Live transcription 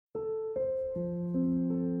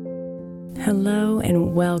Hello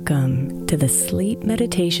and welcome to the Sleep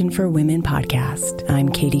Meditation for Women podcast. I'm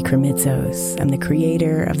Katie Kremitzos. I'm the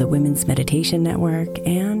creator of the Women's Meditation Network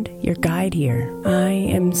and your guide here. I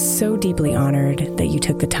am so deeply honored that you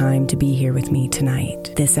took the time to be here with me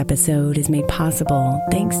tonight. This episode is made possible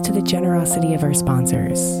thanks to the generosity of our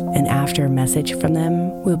sponsors. And after a message from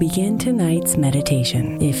them, we'll begin tonight's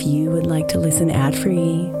meditation. If you would like to listen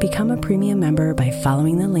ad-free, become a premium member by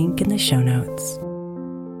following the link in the show notes.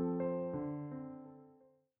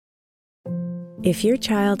 If your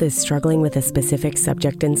child is struggling with a specific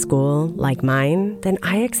subject in school, like mine, then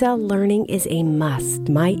IXL Learning is a must.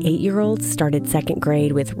 My 8-year-old started second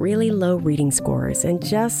grade with really low reading scores and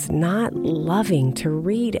just not loving to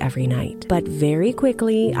read every night. But very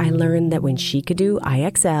quickly, I learned that when she could do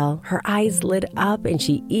IXL, her eyes lit up and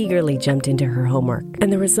she eagerly jumped into her homework.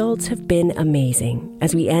 And the results have been amazing.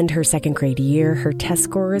 As we end her second grade year, her test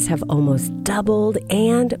scores have almost doubled,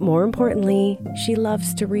 and more importantly, she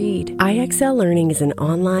loves to read. IXL Learning is an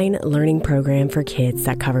online learning program for kids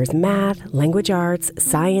that covers math, language arts,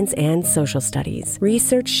 science, and social studies.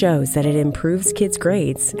 Research shows that it improves kids'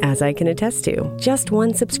 grades, as I can attest to. Just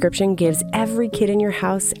one subscription gives every kid in your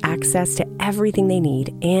house access to everything they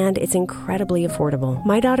need, and it's incredibly affordable.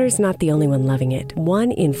 My daughter's not the only one loving it.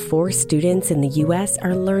 1 in 4 students in the U.S.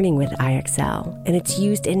 are learning with IXL, and it's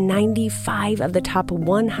used in 95 of the top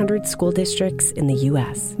 100 school districts in the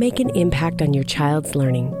U.S. Make an impact on your child's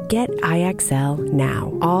learning. Get IXL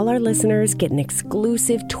now. All our listeners get an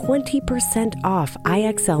exclusive 20% off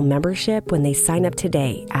IXL membership when they sign up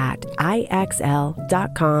today at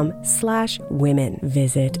IXL.com/women.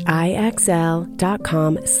 Visit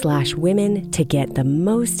IXL.com/women to get the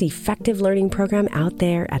most effective learning program out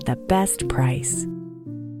there at the best price.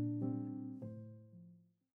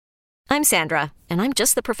 I'm Sandra, and I'm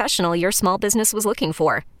just the professional your small business was looking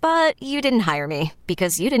for. But you didn't hire me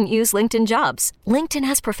because you didn't use LinkedIn Jobs. LinkedIn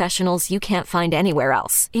has professionals you can't find anywhere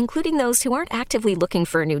else, including those who aren't actively looking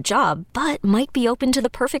for a new job, but might be open to the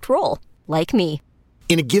perfect role, like me.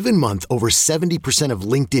 In a given month, over 70% of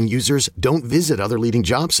LinkedIn users don't visit other leading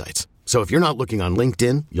job sites. So if you're not looking on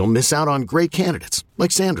LinkedIn, you'll miss out on great candidates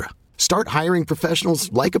like Sandra. Start hiring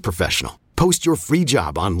professionals like a professional. Post your free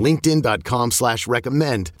job on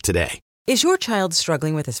linkedin.com/recommend today. Is your child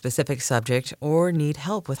struggling with a specific subject or need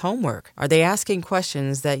help with homework? Are they asking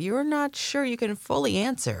questions that you're not sure you can fully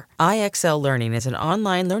answer? IXL Learning is an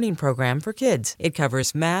online learning program for kids. It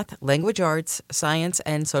covers math, language arts, science,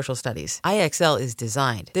 and social studies. IXL is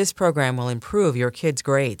designed. This program will improve your kids'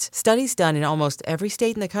 grades. Studies done in almost every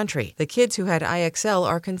state in the country. The kids who had IXL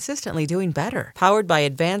are consistently doing better. Powered by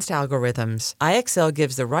advanced algorithms, IXL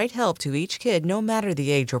gives the right help to each kid no matter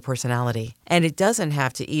the age or personality. And it doesn't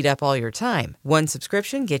have to eat up all your time. One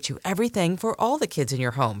subscription gets you everything for all the kids in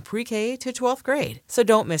your home, pre-K to 12th grade. So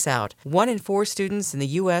don't miss out. 1 in 4 students in the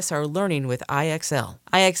U.S. are learning with IXL.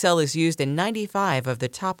 IXL is used in 95 of the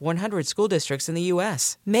top 100 school districts in the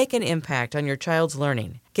U.S. Make an impact on your child's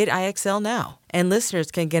learning. Get IXL now. And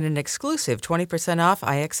listeners can get an exclusive 20% off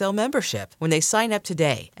IXL membership when they sign up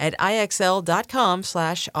today at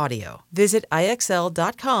IXL.com/audio. Visit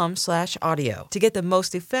IXL.com/audio to get the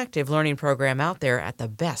most effective learning program out there at the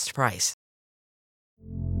best price.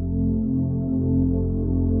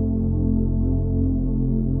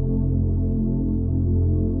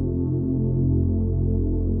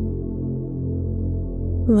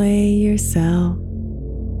 Lay yourself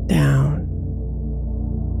down.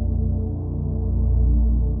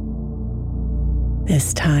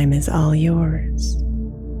 This time is all yours.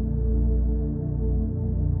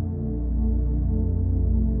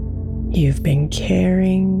 You've been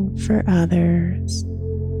caring for others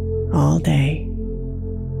all day.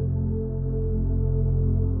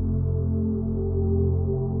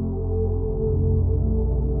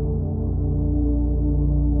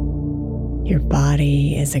 Your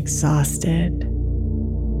body is exhausted.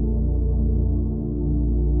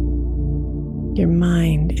 Your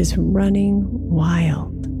mind is running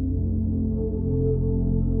wild.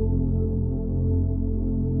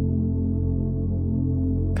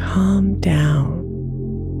 Calm down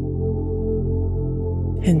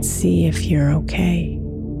and see if you're okay.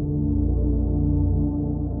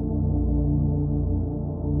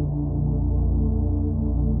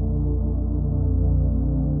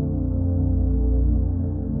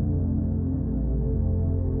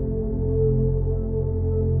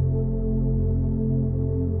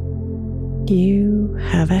 You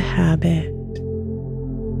have a habit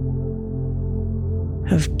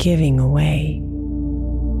of giving away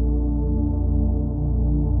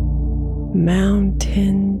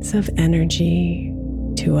mountains of energy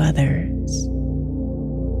to others.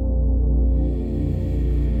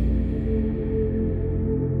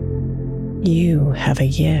 You have a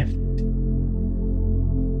gift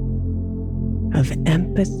of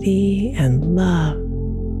empathy and love,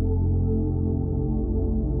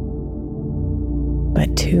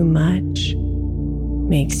 but too much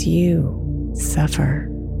makes you suffer.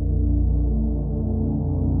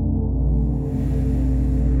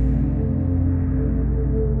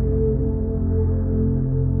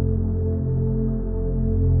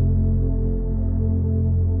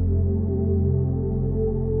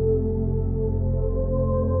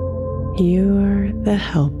 You're the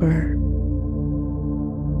helper,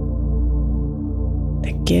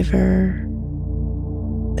 the giver,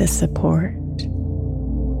 the support,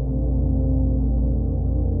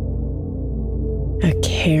 a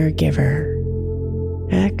caregiver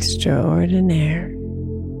extraordinaire.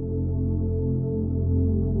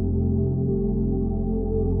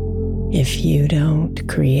 If you don't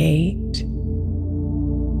create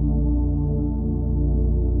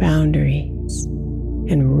boundaries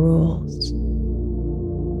and rules,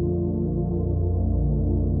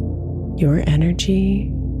 your energy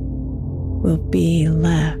will be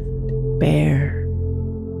left bare.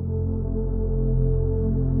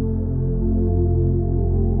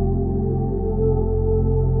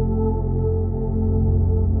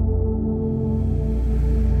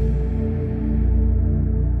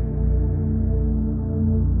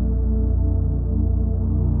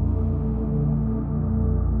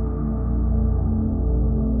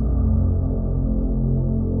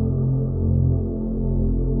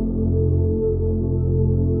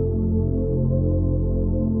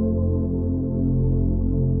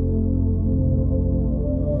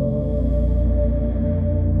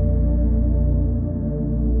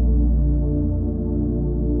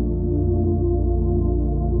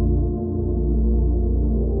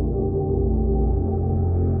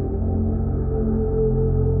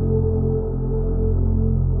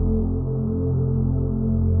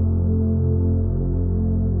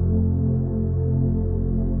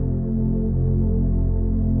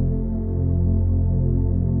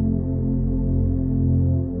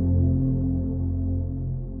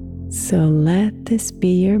 So let this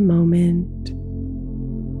be your moment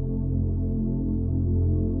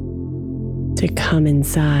to come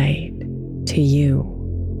inside to you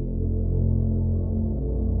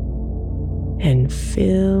and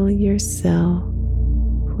fill yourself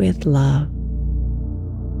with love.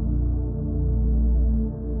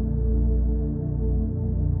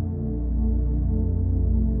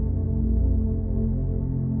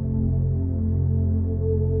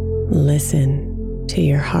 Listen to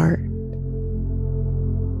your heart,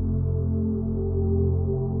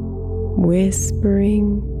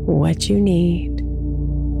 whispering what you need,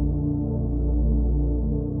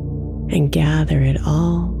 and gather it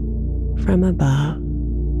all from above.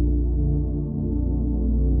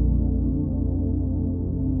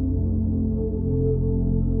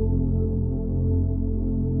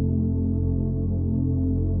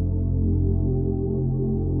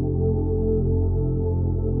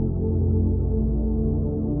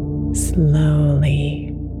 Slowly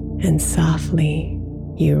and softly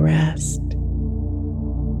you rest.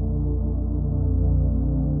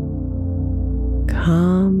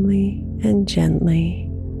 Calmly and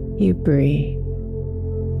gently you breathe.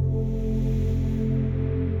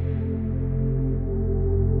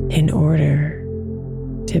 In order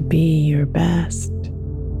to be your best,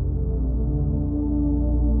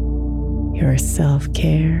 your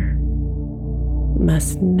self-care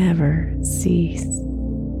must never cease.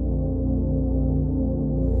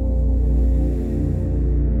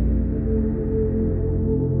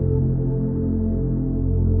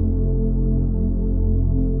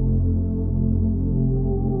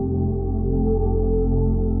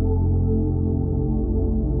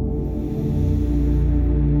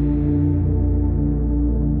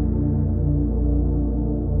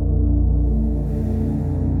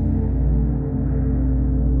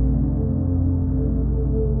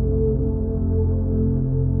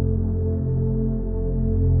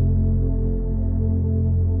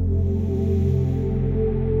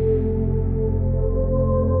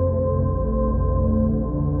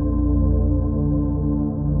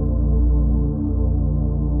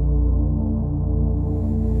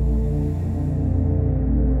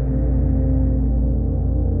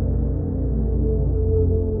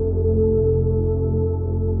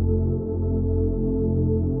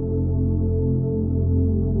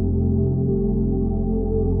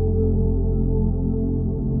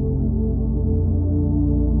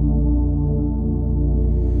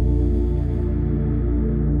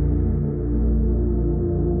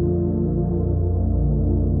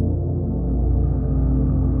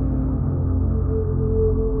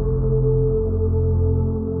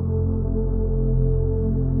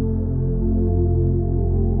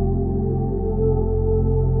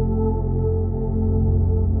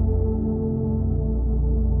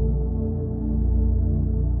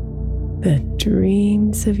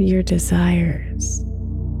 dreams of your desires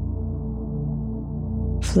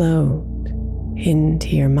float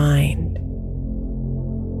into your mind.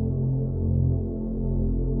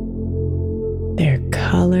 Their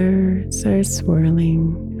colors are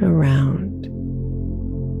swirling around.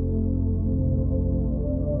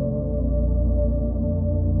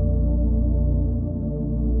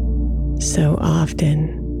 So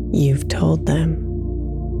often you've told them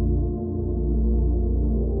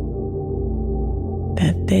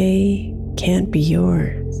that they can't be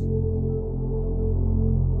yours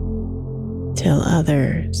till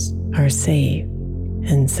others are safe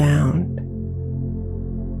and sound.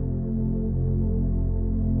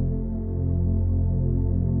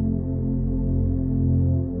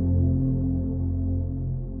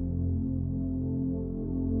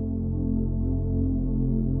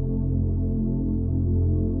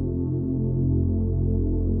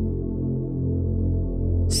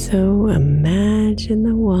 So imagine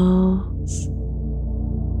the walls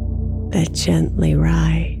that gently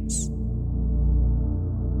rise,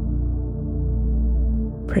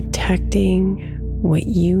 protecting what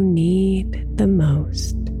you need the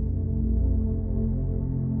most.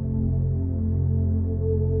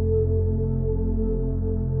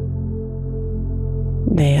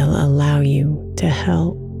 They'll allow you to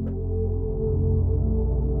help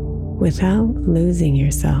without losing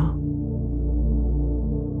yourself.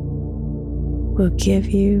 Will give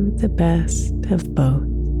you the best of both.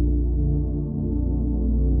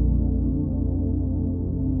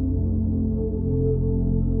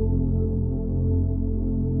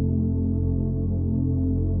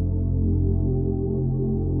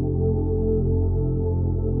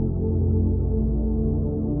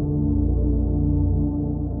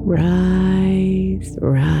 Rise,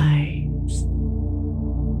 rise.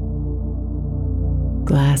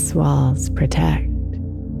 Glass walls protect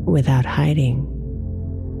without hiding.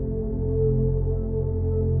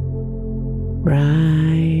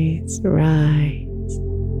 Rise, rise.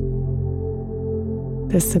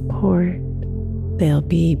 The support they'll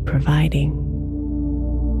be providing.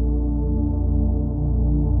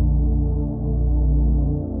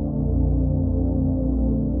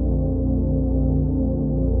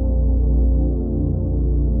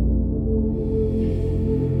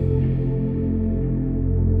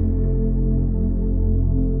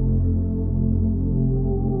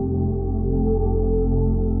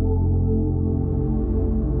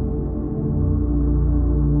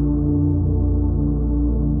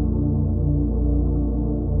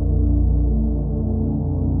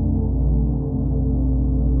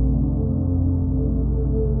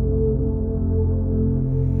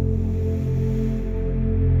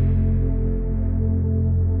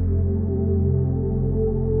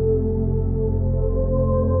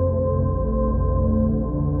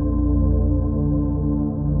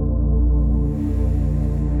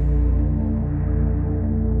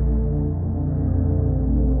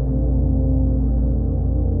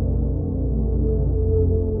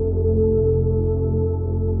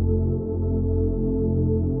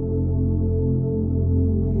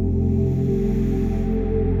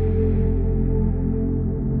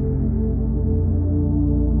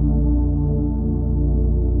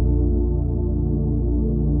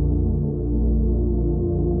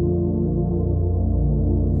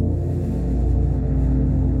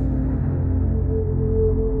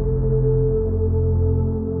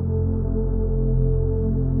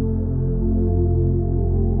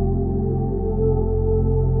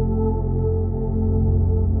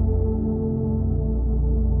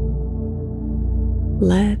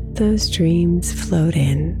 Let those dreams float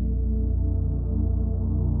in.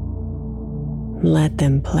 Let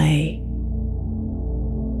them play.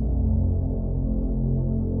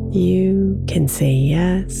 You can say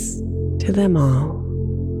yes to them all.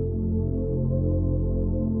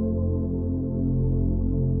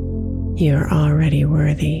 You're already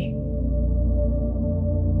worthy.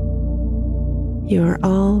 You're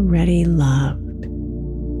already loved.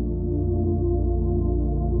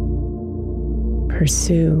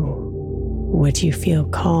 Pursue what you feel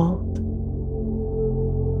called.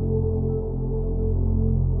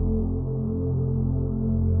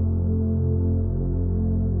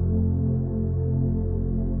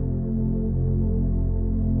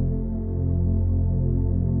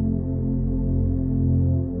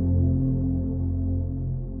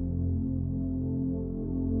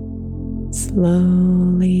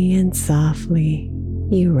 Slowly and softly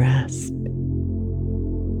you rest.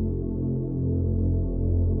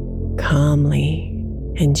 Calmly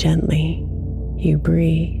and gently you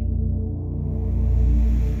breathe.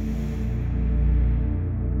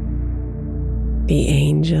 The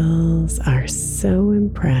angels are so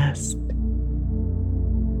impressed.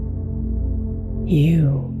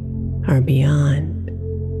 You are beyond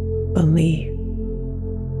belief.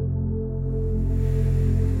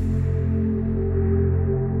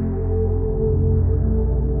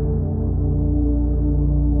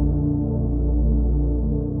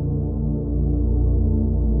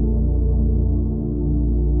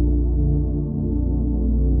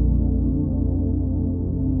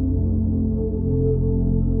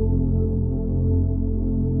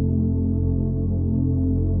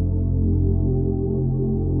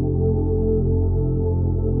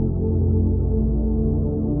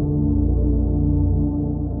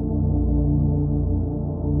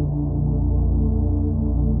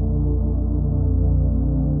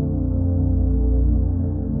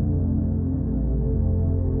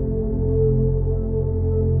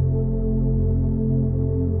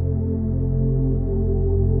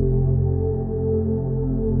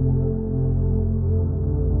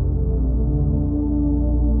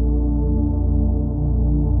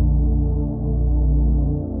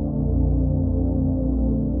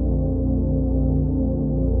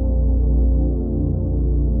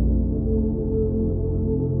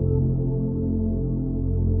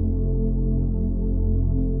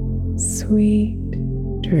 Sweet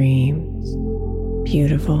dreams,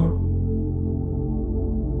 beautiful